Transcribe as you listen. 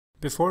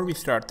Before we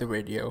start the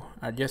video,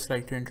 I'd just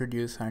like to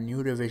introduce our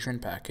new revision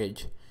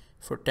package.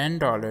 For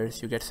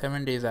 $10, you get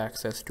 7 days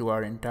access to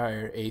our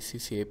entire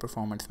ACCA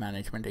Performance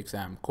Management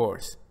exam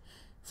course.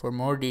 For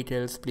more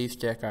details, please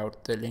check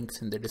out the links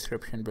in the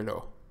description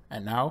below.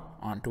 And now,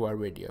 on to our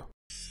video.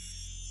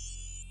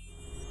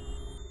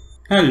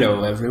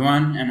 Hello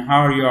everyone, and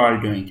how are you all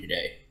doing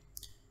today?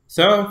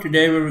 So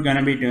today we're going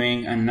to be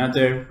doing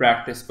another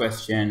practice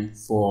question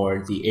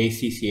for the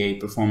ACCA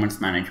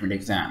Performance Management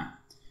exam.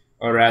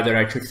 Or rather,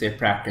 I should say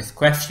practice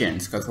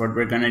questions, because what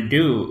we're going to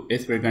do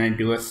is we're going to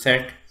do a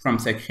set from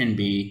section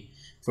B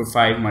for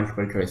 5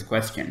 multiple choice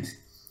questions.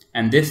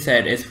 And this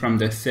set is from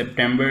the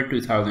September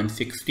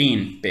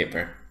 2016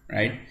 paper,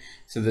 right?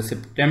 So the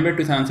September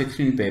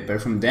 2016 paper,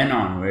 from then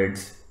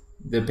onwards,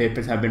 the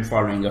papers have been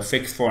following a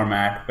fixed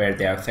format where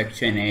they have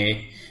section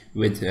A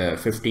with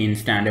 15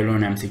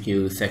 standalone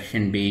MCQs,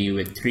 section B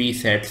with 3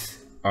 sets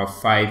of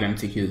 5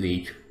 MCQs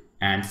each,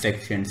 and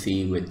section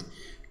C with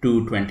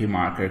 2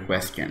 20-marker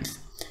questions.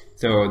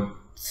 So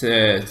this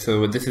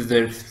is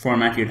the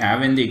format you'd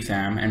have in the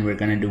exam, and we're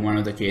going to do one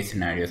of the case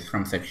scenarios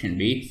from section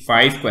B,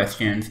 5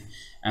 questions,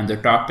 and the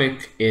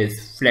topic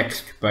is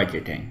flexed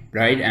budgeting,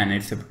 right? And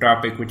it's a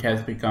topic which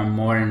has become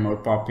more and more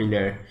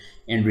popular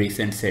in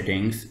recent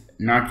sittings,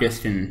 not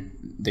just in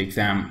the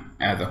exam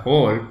as a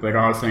whole, but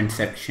also in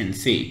section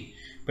C.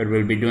 But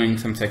we'll be doing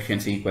some section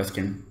C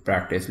question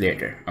practice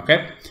later,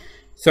 okay?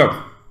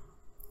 So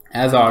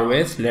as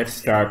always, let's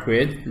start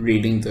with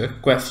reading the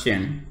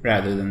question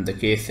rather than the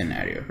case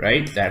scenario,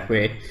 right? That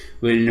way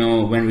we'll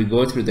know when we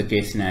go through the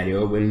case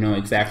scenario, we'll know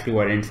exactly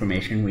what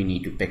information we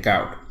need to pick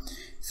out.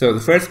 So the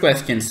first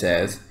question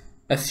says,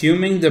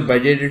 assuming the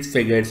budgeted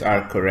figures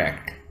are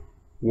correct,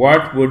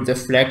 what would the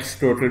flex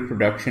total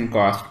production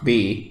cost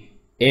be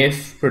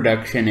if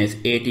production is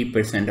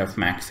 80% of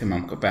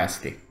maximum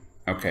capacity?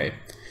 Okay.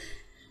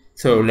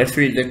 So let's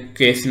read the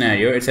case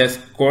scenario. It says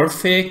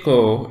Corfe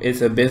Co.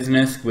 is a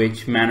business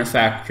which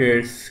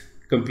manufactures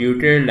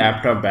computer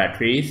laptop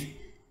batteries,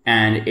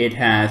 and it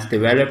has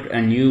developed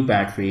a new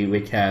battery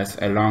which has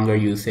a longer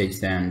usage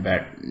than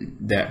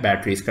the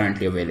batteries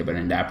currently available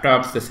in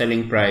laptops. The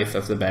selling price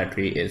of the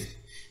battery is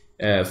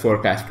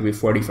forecast to be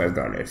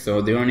 $45.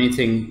 So the only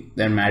thing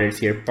that matters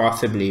here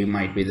possibly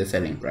might be the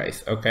selling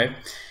price. Okay.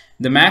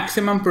 The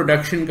maximum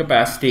production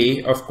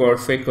capacity of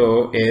Corfe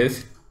Co.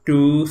 is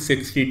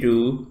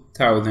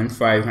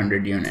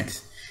 262,500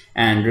 units.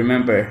 And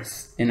remember,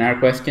 in our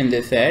question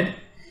they said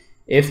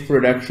if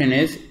production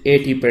is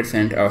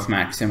 80% of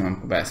maximum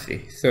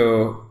capacity.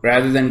 So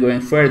rather than going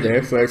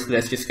further, first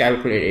let's just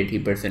calculate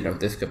 80% of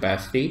this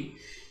capacity.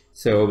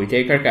 So we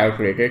take our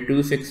calculator,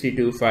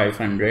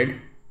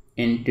 262,500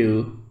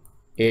 into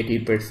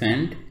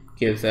 80%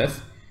 gives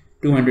us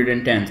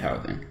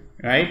 210,000,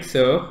 right?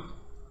 So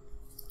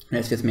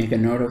let's just make a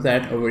note of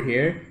that over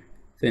here.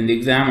 So in the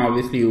exam,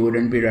 obviously you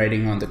wouldn't be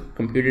writing on the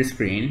computer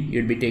screen.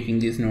 You'd be taking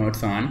these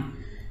notes on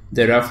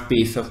the rough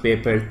piece of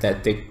paper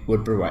that they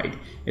would provide.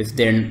 If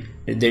they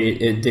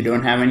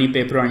don't have any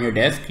paper on your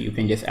desk, you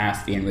can just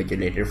ask the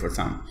invigilator for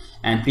some.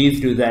 And please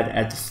do that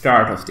at the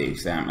start of the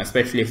exam,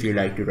 especially if you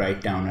like to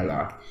write down a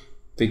lot,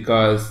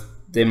 because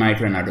they might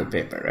run out of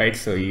paper, right?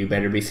 So you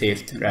better be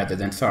safe rather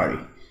than sorry.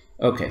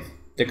 Okay.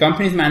 The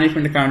company's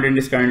management accountant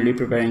is currently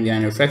preparing the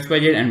annual flex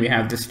budget, and we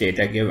have this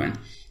data given.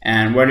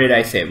 And what did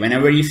I say?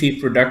 Whenever you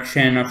see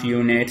production of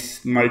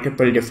units,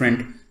 multiple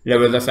different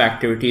levels of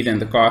activities,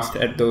 and the cost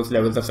at those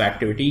levels of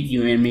activity,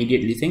 you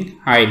immediately think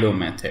high-low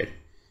method.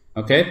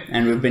 Okay,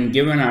 and we've been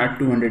given our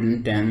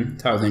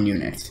 210,000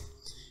 units.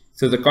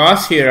 So the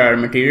costs here are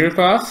material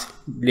cost,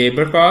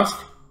 labor cost,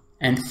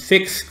 and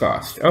fixed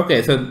cost.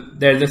 Okay, so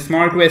there's a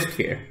small twist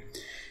here.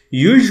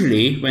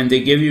 Usually when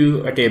they give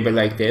you a table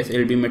like this,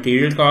 it'll be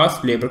material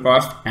cost, labor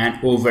cost, and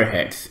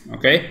overheads.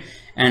 Okay,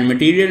 and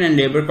material and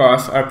labor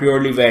costs are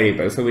purely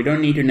variable, so we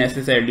don't need to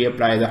necessarily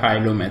apply the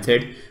high-low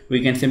method.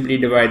 We can simply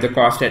divide the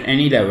cost at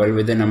any level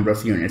with the number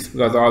of units,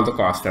 because all the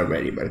costs are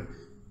variable.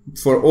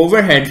 For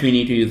overheads, we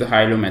need to use the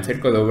high-low method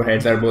because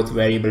overheads are both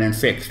variable and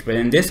fixed. But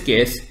in this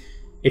case,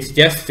 it's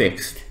just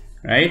fixed,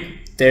 right?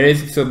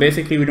 So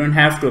basically we don't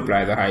have to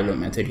apply the high-low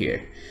method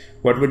here.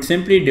 What we'd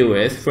simply do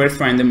is first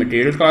find the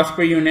material cost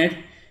per unit,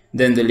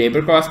 then the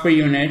labor cost per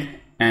unit,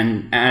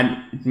 and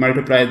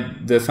multiply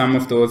the sum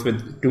of those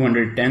with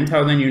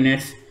 210,000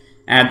 units,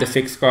 add the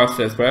fixed cost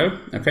as well,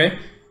 okay?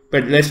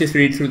 But let's just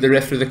read through the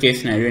rest of the case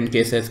scenario in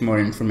case there's more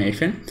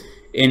information.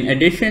 In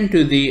addition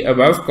to the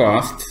above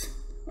costs,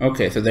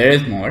 okay, so there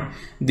is more.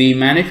 The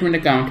management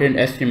accountant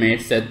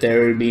estimates that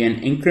there will be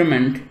an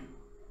increment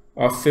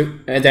of,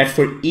 that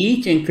for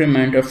each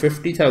increment of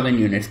 50,000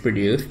 units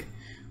produced,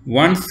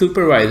 one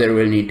supervisor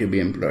will need to be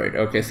employed.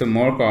 Okay, so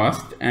more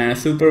cost, and a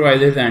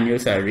supervisor's annual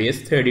salary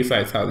is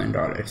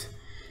 $35,000.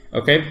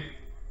 Okay,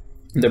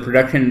 the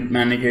production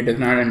manager does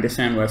not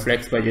understand why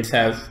flex budgets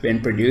have been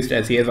produced,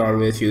 as he has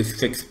always used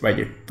fixed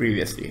budget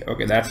previously.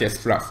 Okay, that's just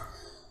fluff,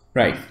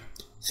 right?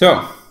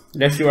 So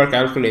let's do our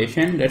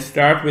calculation. Let's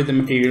start with the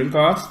material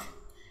cost.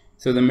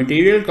 So the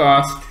material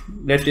cost,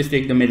 let's just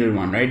take the middle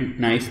one, right?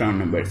 Nice round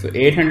number. So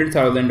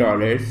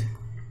 $800,000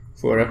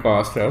 for a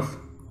cost of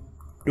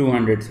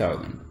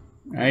 200,000,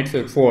 right?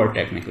 So 4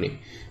 technically.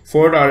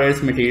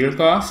 $4 material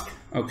cost,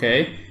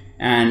 okay,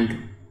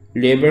 and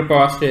labor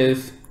cost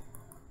is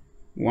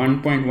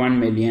 1.1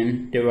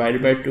 million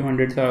divided by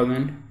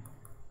 200,000.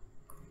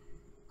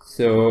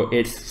 So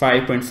it's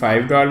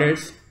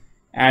 $5.5.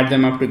 Add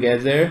them up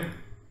together.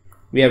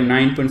 We have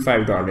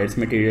 $9.5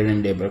 material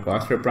and labor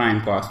cost or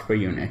prime cost per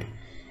unit,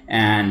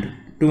 and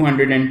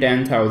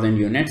 210,000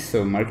 units.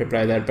 So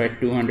multiply that by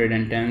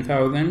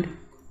 210,000.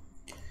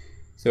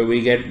 So we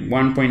get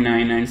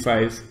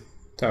 1.995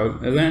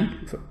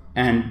 thousand,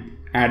 and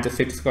add the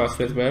fixed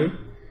cost as well,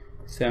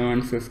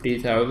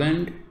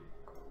 750,000.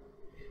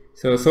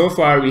 So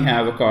far we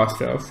have a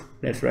cost of,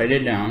 let's write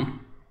it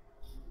down,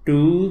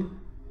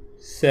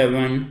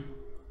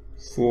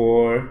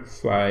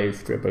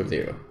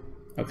 2,745,000.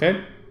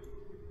 Okay,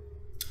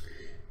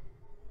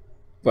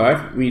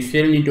 but we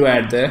still need to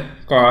add the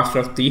cost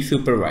of the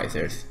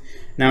supervisors.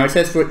 Now it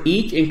says for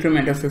each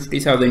increment of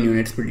 50,000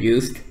 units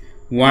produced,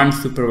 one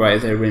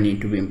supervisor will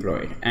need to be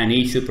employed, and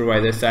each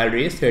supervisor's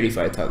salary is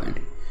 35,000.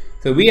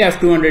 So we have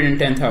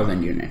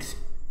 210,000 units.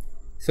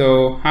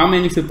 So how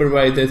many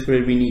supervisors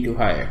will we need to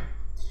hire?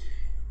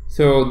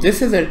 So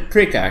this is a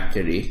trick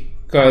actually,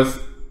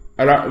 because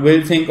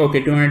we'll think,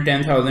 okay,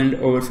 210,000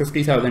 over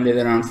 50,000 is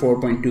around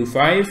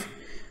 4.25.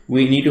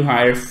 We need to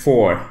hire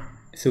 4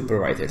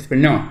 supervisors, but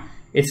no,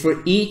 it's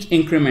for each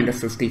increment of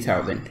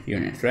 50,000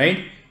 units,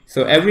 right?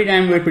 So every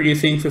time we're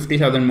producing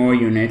 50,000 more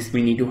units,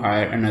 we need to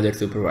hire another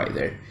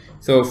supervisor.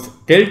 So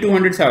till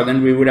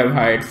 200,000, we would have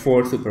hired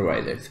 4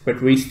 supervisors,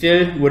 but we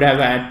still would have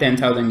had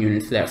 10,000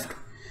 units left.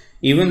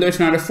 Even though it's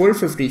not a full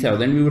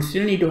 50,000, we would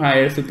still need to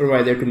hire a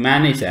supervisor to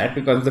manage that,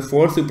 because the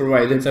 4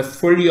 supervisors are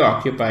fully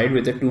occupied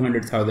with the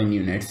 200,000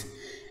 units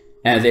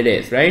as it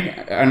is, right?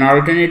 An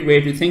alternate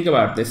way to think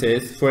about this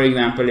is, for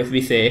example, if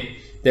we say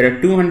there are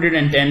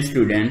 210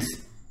 students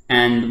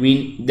and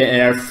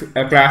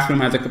a classroom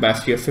has a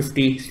capacity of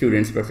 50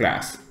 students per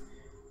class.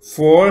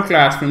 4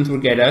 classrooms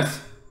would get us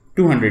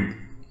 200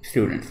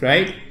 students,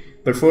 right?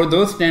 But for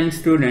those 10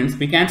 students,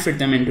 we can't fit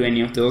them into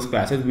any of those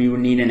classes. We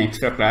would need an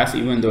extra class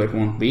even though it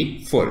won't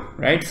be full,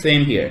 right?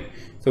 Same here.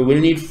 So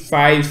we'll need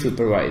 5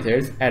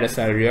 supervisors at a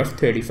salary of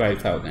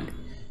 35,000.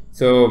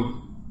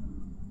 So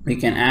we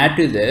can add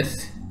to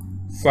this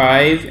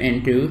 5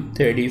 into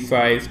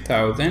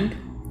 35,000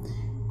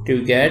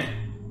 to get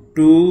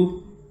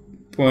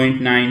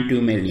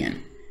 2.92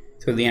 million.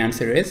 So the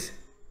answer is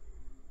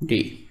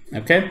D.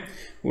 Okay.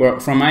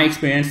 Well, from my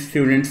experience,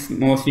 students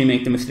mostly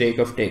make the mistake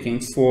of taking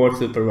 4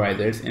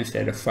 supervisors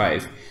instead of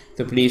 5.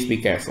 So please be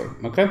careful.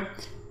 Okay.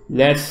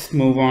 Let's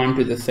move on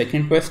to the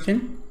second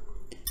question.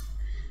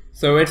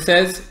 So it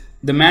says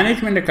the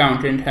management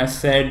accountant has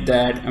said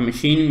that a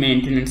machine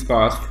maintenance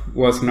cost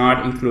was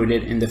not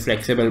included in the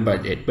flexible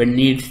budget but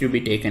needs to be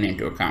taken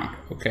into account.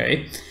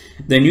 Okay.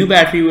 The new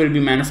battery will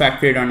be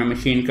manufactured on a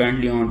machine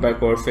currently owned by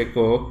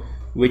Corfico,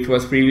 which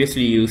was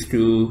previously used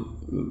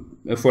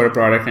for a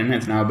product and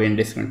has now been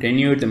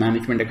discontinued. The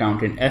management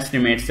accountant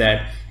estimates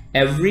that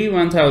every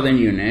 1,000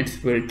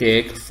 units will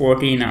take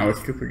 14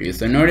 hours to produce.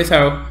 So notice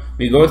how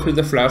we go through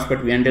the fluff,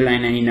 but we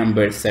underline any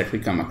numbers that we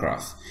come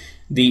across.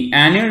 The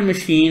annual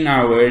machine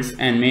hours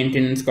and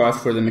maintenance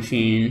costs for the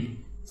machine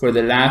for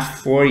the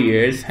last 4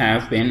 years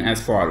have been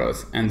as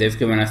follows, and they've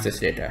given us this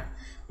data.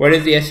 What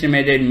is the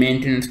estimated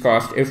maintenance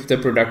cost if the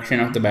production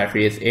of the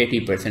battery is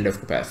 80% of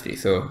capacity?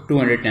 So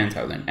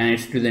 210,000, and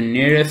it's to the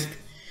nearest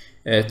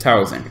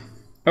 1,000.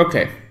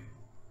 Okay,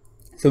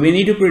 so we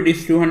need to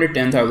produce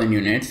 210,000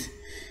 units.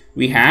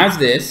 We have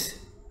this,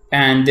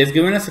 and they've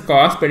given us a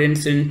cost, but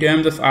it's in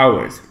terms of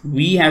hours.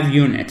 We have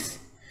units,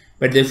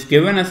 but they've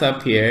given us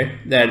up here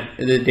that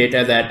the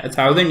data that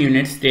 1,000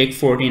 units take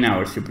 14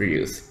 hours to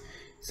produce.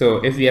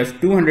 So if we have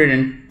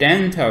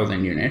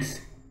 210,000 units,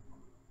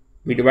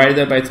 we divide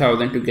that by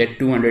 1,000 to get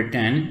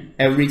 210.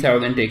 Every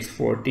 1,000 takes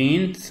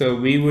 14, so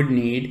we would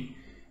need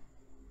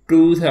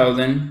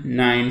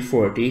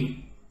 2,940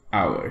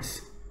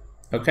 hours.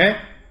 Okay,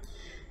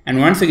 and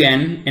once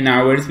again in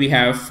hours we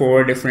have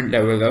 4 different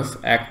levels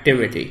of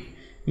activity,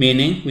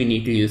 meaning we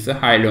need to use the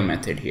high-low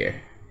method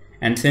here.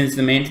 And since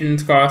the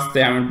maintenance costs,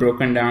 they haven't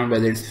broken down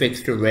whether it's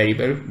fixed or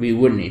variable, we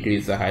would need to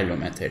use the high-low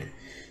method.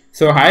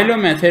 So high-low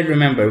method,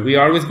 remember, we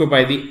always go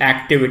by the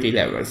activity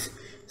levels.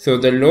 So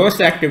the lowest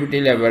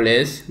activity level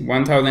is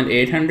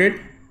 1,800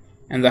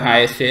 and the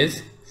highest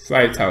is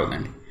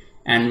 5,000,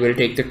 and we'll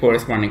take the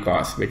corresponding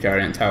costs, which are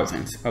in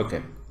thousands.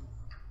 Okay,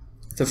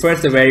 so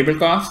first the variable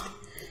cost.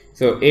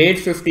 So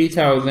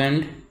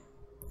 850,000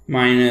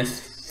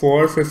 minus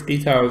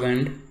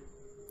 450,000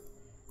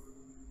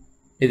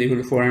 is equal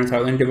to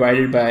 400,000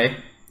 divided by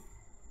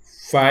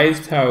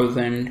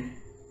 5,000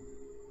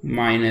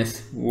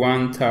 minus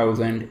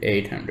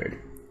 1,800.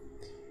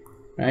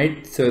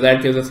 Right, so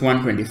that gives us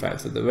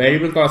 125. So the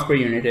variable cost per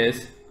unit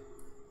is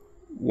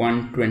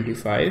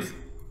 125.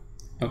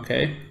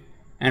 Okay,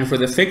 and for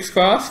the fixed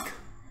cost,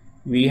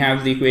 we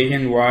have the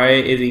equation y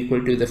is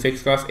equal to the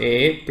fixed cost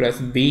a plus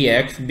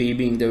bx, b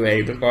being the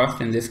variable cost,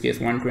 in this case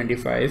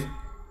 125,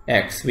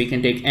 x. We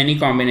can take any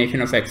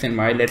combination of x and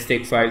y. Let's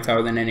take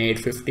 5,000 and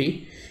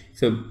 850.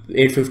 So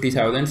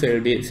 850,000. So it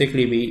will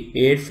basically be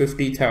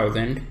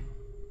 850,000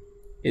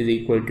 is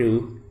equal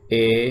to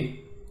a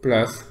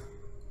plus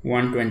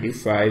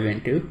 125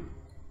 into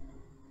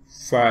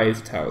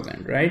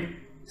 5,000, right?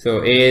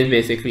 So a is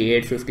basically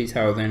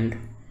 850,000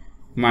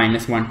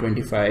 minus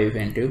 125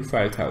 into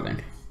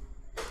 5,000.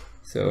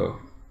 So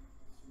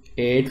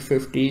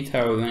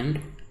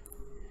 850,000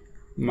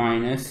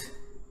 minus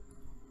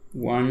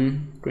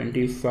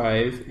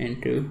 125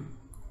 into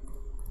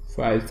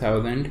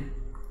 5,000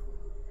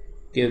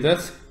 gives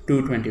us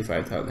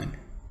 225,000.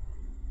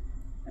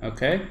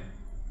 Okay.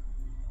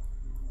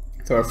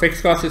 So our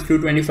fixed cost is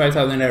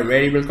 225,000, our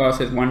variable cost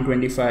is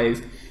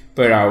 125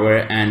 per hour,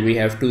 and we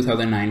have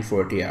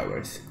 2,940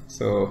 hours.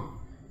 So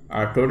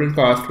our total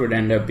cost would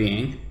end up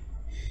being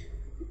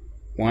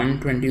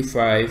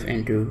 125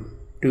 into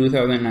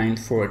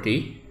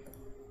 2,940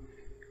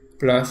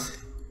 plus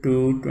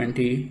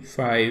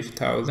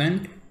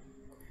 225,000,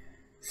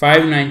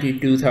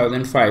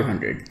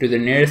 592,500. To the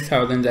nearest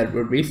thousand, that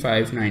would be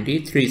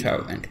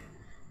 593,000.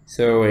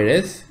 So it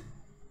is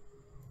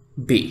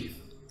B.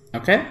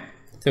 Okay.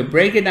 So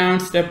break it down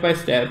step by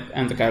step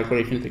and the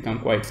calculations become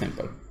quite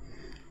simple.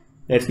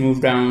 Let's move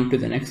down to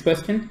the next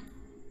question.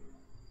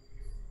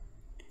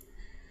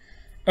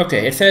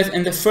 Okay, it says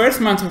in the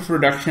first month of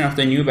production of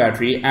the new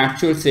battery,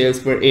 actual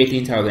sales were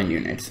 18,000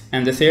 units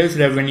and the sales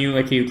revenue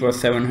achieved was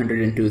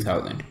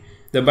 702,000.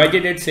 The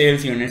budgeted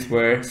sales units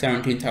were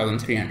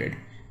 17,300.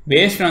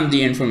 Based on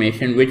the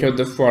information, which of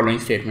the following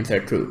statements are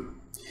true?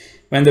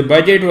 When the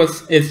budget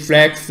is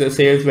flexed, the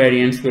sales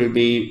variance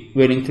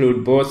will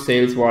include both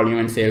sales volume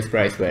and sales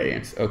price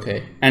variance.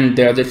 Okay, and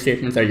the other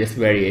statements are just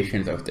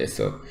variations of this.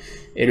 So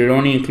it will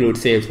only include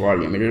sales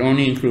volume. It will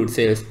only include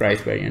sales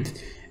price variance.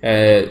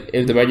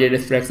 If the budget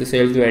is flexed, the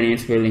sales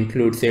variance will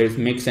include sales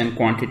mix and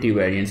quantity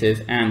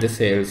variances and the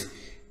sales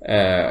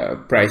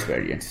price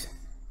variance.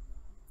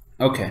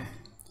 Okay.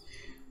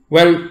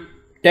 Well,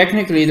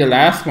 technically the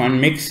last one,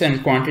 mix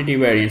and quantity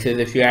variances,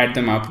 if you add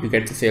them up, you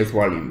get the sales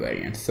volume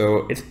variance.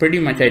 So it's pretty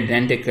much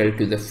identical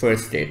to the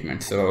first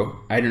statement. So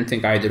I don't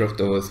think either of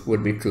those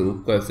would be true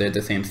because they're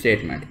the same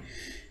statement.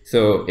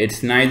 So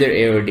it's neither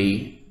A or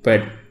D,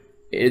 but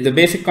the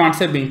basic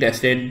concept being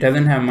tested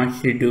doesn't have much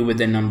to do with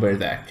the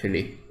numbers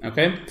actually.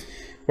 Okay.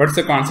 What's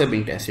the concept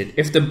being tested?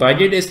 If the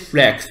budget is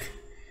flexed,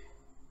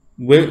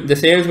 the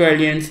sales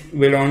variance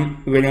will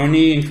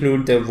only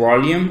include the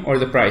volume or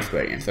the price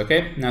variance.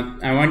 Okay. Now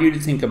I want you to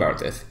think about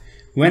this.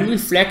 When we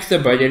flex the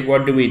budget,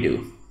 what do?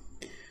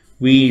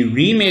 We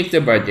remake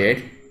the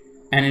budget,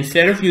 and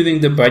instead of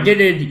using the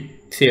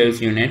budgeted sales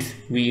units,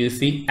 we use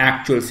the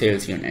actual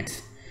sales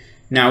units.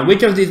 Now,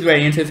 which of these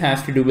variances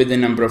has to do with the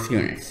number of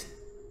units?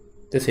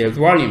 The sales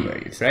volume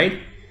variance, right?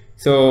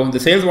 So the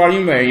sales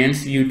volume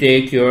variance, you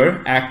take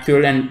your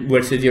actual and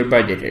versus your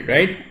budgeted,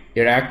 right?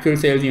 Your actual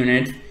sales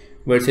units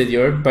versus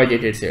your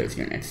budgeted sales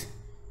units.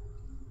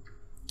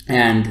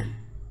 And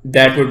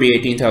that would be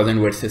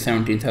 18,000 versus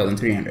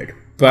 17,300.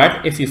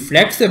 But if you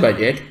flex the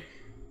budget,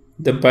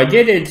 the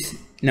budgeted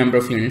number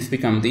of units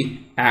become the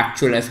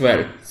actual as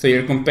well. So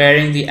you're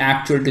comparing the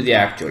actual to the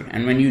actual.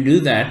 And when you do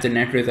that, the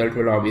net result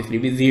will obviously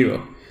be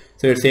 0.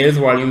 So your sales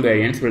volume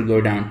variance will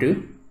go down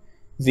to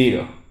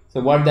 0. So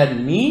what that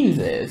means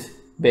is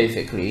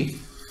basically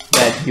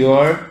that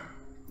your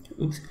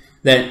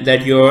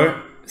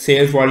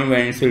sales volume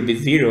variance will be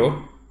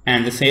 0,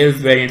 and the sales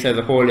variance as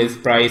a whole is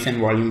price and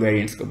volume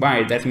variance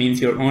combined. That means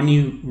your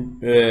only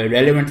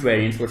relevant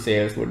variance for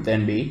sales would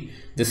then be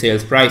the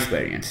sales price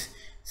variance.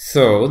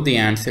 So the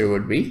answer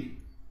would be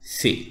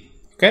C.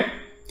 Okay,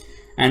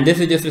 and this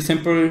is just a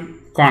simple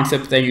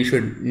concept that you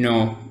should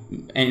know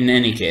in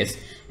any case.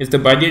 If the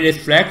budget is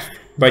flexed,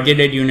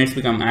 budgeted units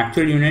become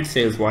actual units,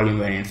 sales volume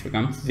variance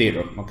becomes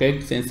 0.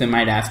 Okay, since they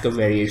might ask a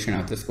variation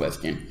of this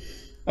question.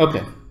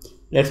 Okay,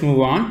 let's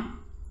move on.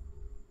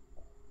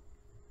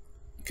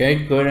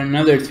 Okay, go to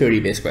another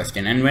theory-based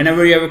question. And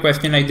whenever you have a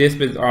question like this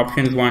with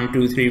options 1,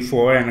 2, 3,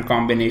 4 and a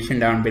combination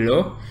down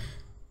below,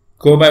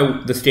 go by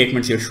the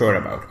statements you're sure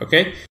about.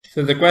 Okay,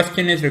 so the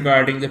question is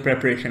regarding the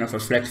preparation of a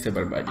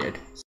flexible budget.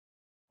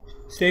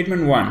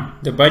 Statement 1.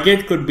 The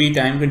budget could be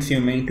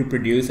time-consuming to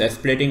produce, as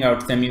splitting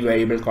out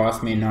semi-variable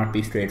costs may not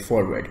be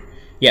straightforward.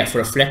 Yeah, for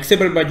a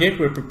flexible budget,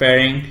 we're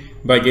preparing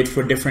budgets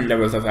for different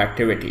levels of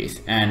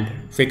activities, and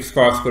fixed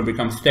costs could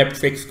become stepped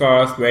fixed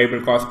costs,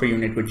 variable cost per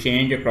unit would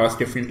change across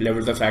different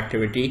levels of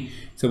activity.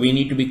 So we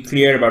need to be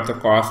clear about the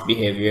cost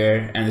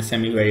behavior and the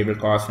semi-variable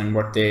costs and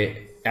what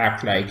they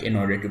act like in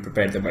order to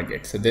prepare the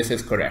budget. So this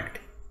is correct.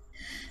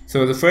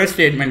 So the first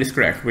statement is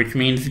correct, which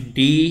means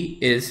D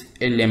is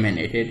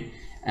eliminated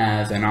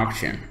as an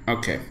option.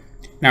 Okay,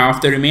 now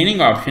of the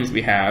remaining options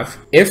we have,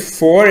 if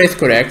 4 is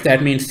correct,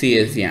 that means C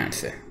is the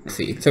answer.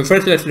 See, so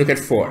first let's look at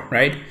 4,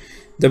 right?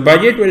 The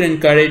budget will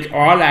encourage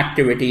all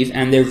activities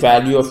and their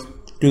value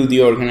to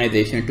the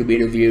organization to be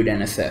reviewed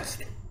and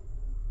assessed.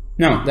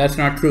 No, that's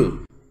not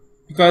true,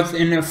 because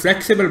in a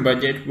flexible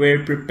budget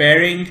we're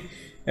preparing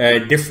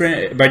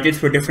different budgets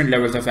for different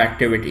levels of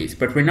activities,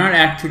 but we're not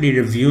actually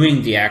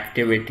reviewing the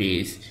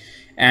activities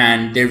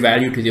and their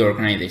value to the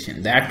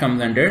organization. That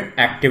comes under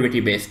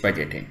activity-based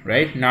budgeting,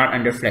 right? Not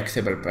under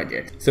flexible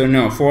budget. So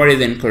no, 4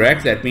 is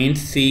incorrect. That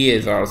means C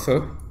is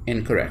also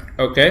incorrect.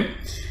 Okay.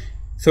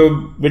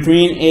 So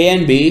between A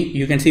and B,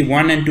 you can see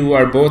 1 and 2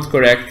 are both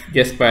correct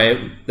just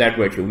by that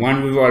virtue.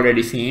 1 we've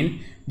already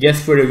seen.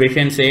 Just for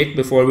revision's sake,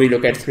 before we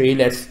look at 3,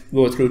 let's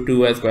go through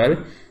 2 as well.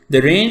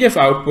 The range of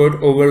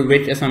output over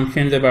which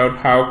assumptions about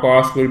how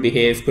cost will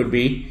behave could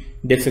be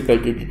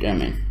difficult to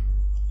determine.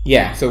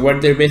 Yeah, so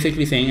what they're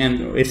basically saying,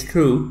 and it's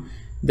true,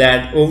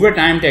 that over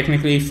time,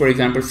 technically, for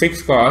example,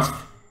 fixed costs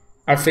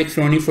are fixed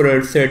only for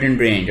a certain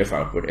range of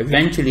output.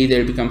 Eventually,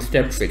 they'll become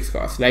stepped fixed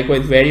costs.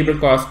 Likewise, variable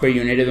cost per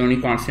unit is only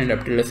constant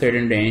up till a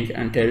certain range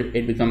until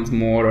it becomes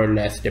more or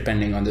less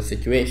depending on the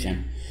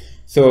situation.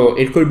 So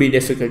it could be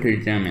difficult to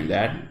determine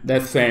that.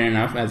 That's fair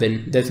enough, as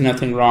in there's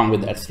nothing wrong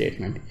with that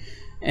statement.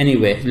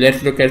 Anyway,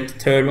 let's look at the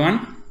third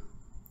one.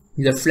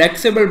 The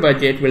flexible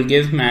budget will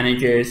give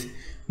managers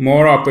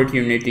more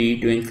opportunity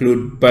to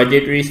include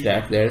budgetary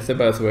slack, there's the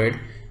buzzword,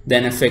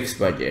 than a fixed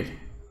budget.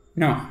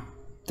 No,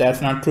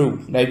 that's not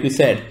true. Like we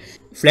said,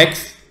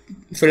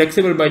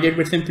 flexible budget,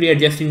 we're simply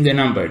adjusting the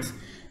numbers.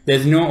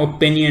 There's no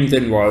opinions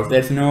involved.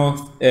 There's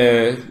no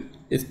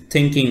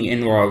thinking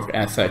involved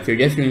as such. You're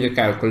just doing a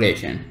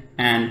calculation.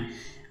 And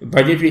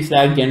budgetary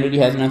slack generally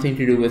has nothing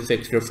to do with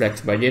fixed or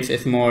flex budgets.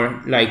 It's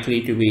more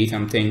likely to be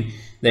something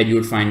that you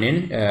would find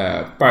in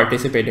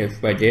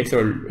participative budgets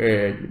or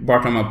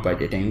bottom-up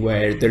budgeting,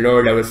 where the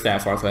lower level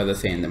staff also has a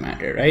say in the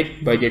matter,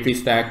 right? Budgetary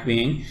slack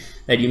being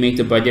that you make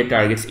the budget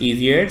targets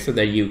easier so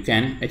that you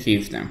can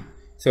achieve them.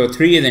 So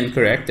 3 is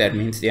incorrect. That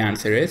means the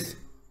answer is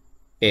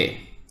A.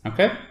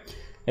 Okay,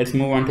 let's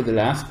move on to the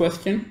last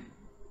question.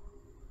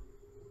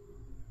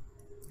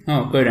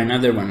 Oh, good,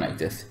 another one like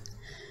this.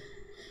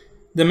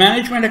 The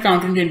management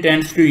accountant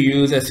intends to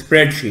use a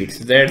spreadsheet,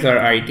 so there's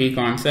our IT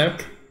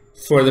concept,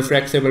 for the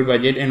flexible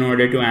budget in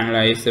order to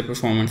analyze the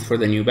performance for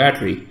the new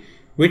battery.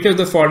 Which of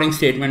the following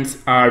statements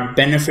are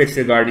benefits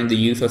regarding the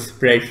use of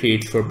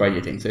spreadsheets for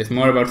budgeting? So it's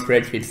more about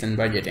spreadsheets than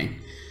budgeting.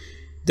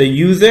 The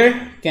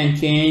user can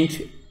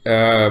change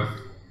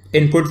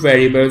input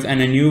variables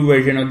and a new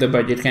version of the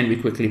budget can be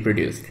quickly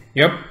produced.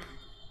 Yep.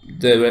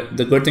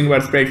 The good thing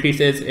about spreadsheets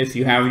is if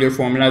you have your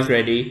formulas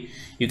ready,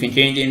 you can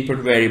change the input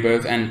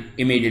variables and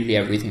immediately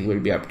everything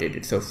will be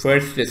updated. So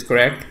first is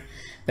correct.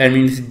 That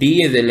means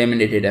D is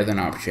eliminated as an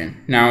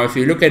option. Now, if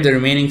you look at the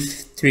remaining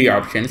 3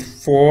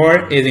 options,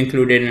 4 is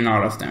included in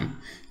all of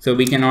them. So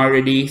we can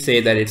already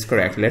say that it's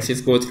correct. Let's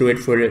just go through it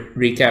for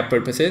recap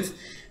purposes.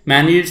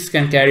 Managers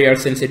can carry out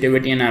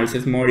sensitivity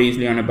analysis more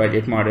easily on a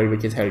budget model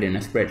which is held in a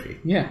spreadsheet.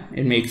 Yeah,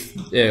 it makes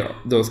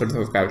those sorts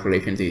of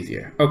calculations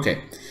easier.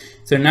 Okay,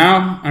 so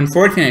now,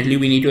 unfortunately,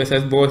 we need to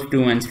assess both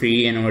 2 and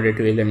 3 in order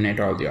to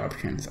eliminate all the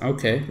options.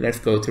 Okay, let's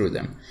go through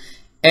them.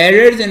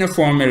 Errors in a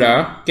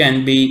formula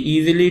can be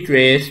easily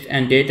traced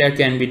and data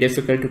can be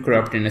difficult to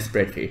corrupt in a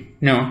spreadsheet.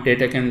 No,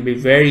 data can be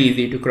very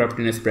easy to corrupt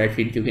in a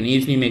spreadsheet. You can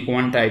easily make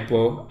one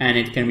typo and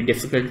it can be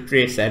difficult to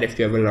trace that if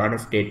you have a lot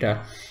of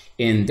data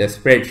in the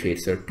spreadsheet.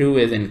 So 2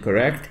 is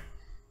incorrect.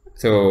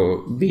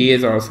 So B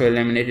is also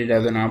eliminated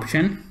as an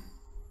option.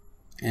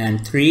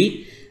 And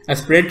 3, a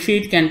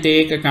spreadsheet can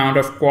take account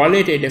of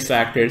qualitative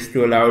factors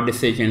to allow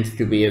decisions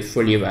to be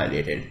fully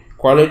evaluated.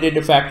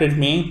 Qualitative factors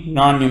being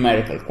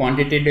non-numerical,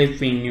 quantitative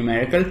being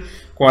numerical,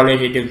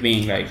 qualitative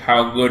being like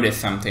how good is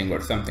something or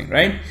something,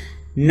 right?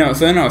 No,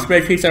 so no,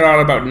 spreadsheets are all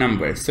about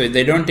numbers. So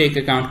they don't take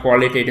account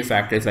qualitative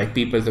factors like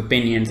people's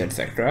opinions,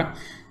 etc.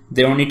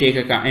 They only take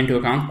into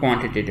account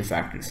quantitative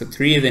factors. So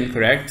 3 is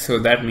incorrect. So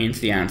that means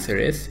the answer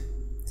is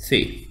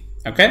C.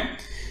 Okay.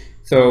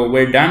 So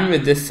we're done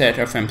with this set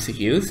of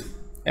MCQs.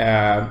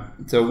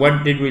 So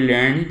what did we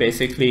learn?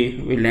 Basically,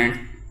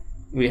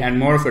 we had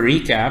more of a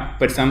recap,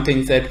 but some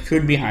things that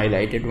should be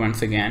highlighted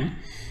once again.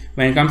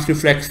 When it comes to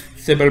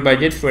flexible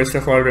budgets, first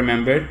of all,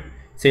 remember,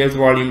 sales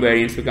volume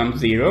variance becomes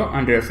 0.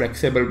 Under a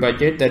flexible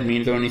budget, that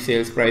means only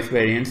sales price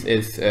variance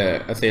is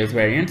a sales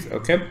variance,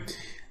 okay?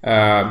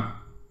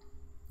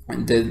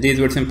 These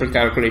were simple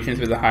calculations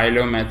with a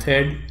high-low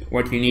method.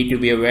 What you need to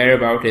be aware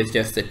about is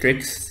just the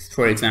tricks.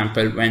 For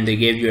example, when they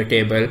gave you a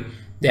table,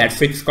 they had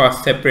fixed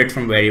costs separate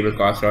from variable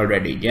costs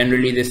already.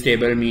 Generally, this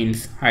table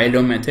means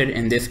high-low method.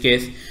 In this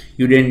case,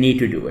 you didn't need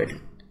to do it.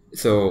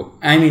 So,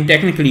 I mean,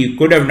 technically, you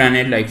could have done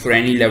it like for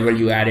any level,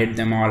 you added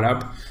them all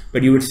up,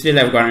 but you would still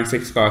have gotten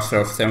fixed costs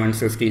of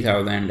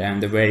 750,000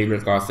 and the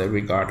variable cost that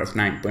we got of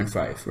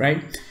 9.5,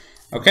 right?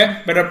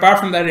 Okay, but apart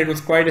from that, it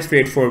was quite a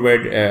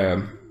straightforward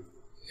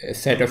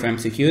set of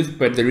MCQs,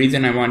 but the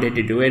reason I wanted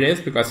to do it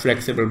is because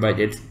flexible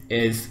budgets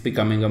is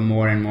becoming a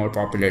more and more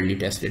popularly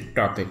tested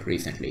topic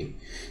recently.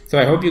 So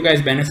I hope you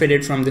guys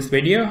benefited from this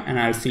video, and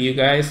I'll see you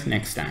guys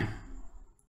next time.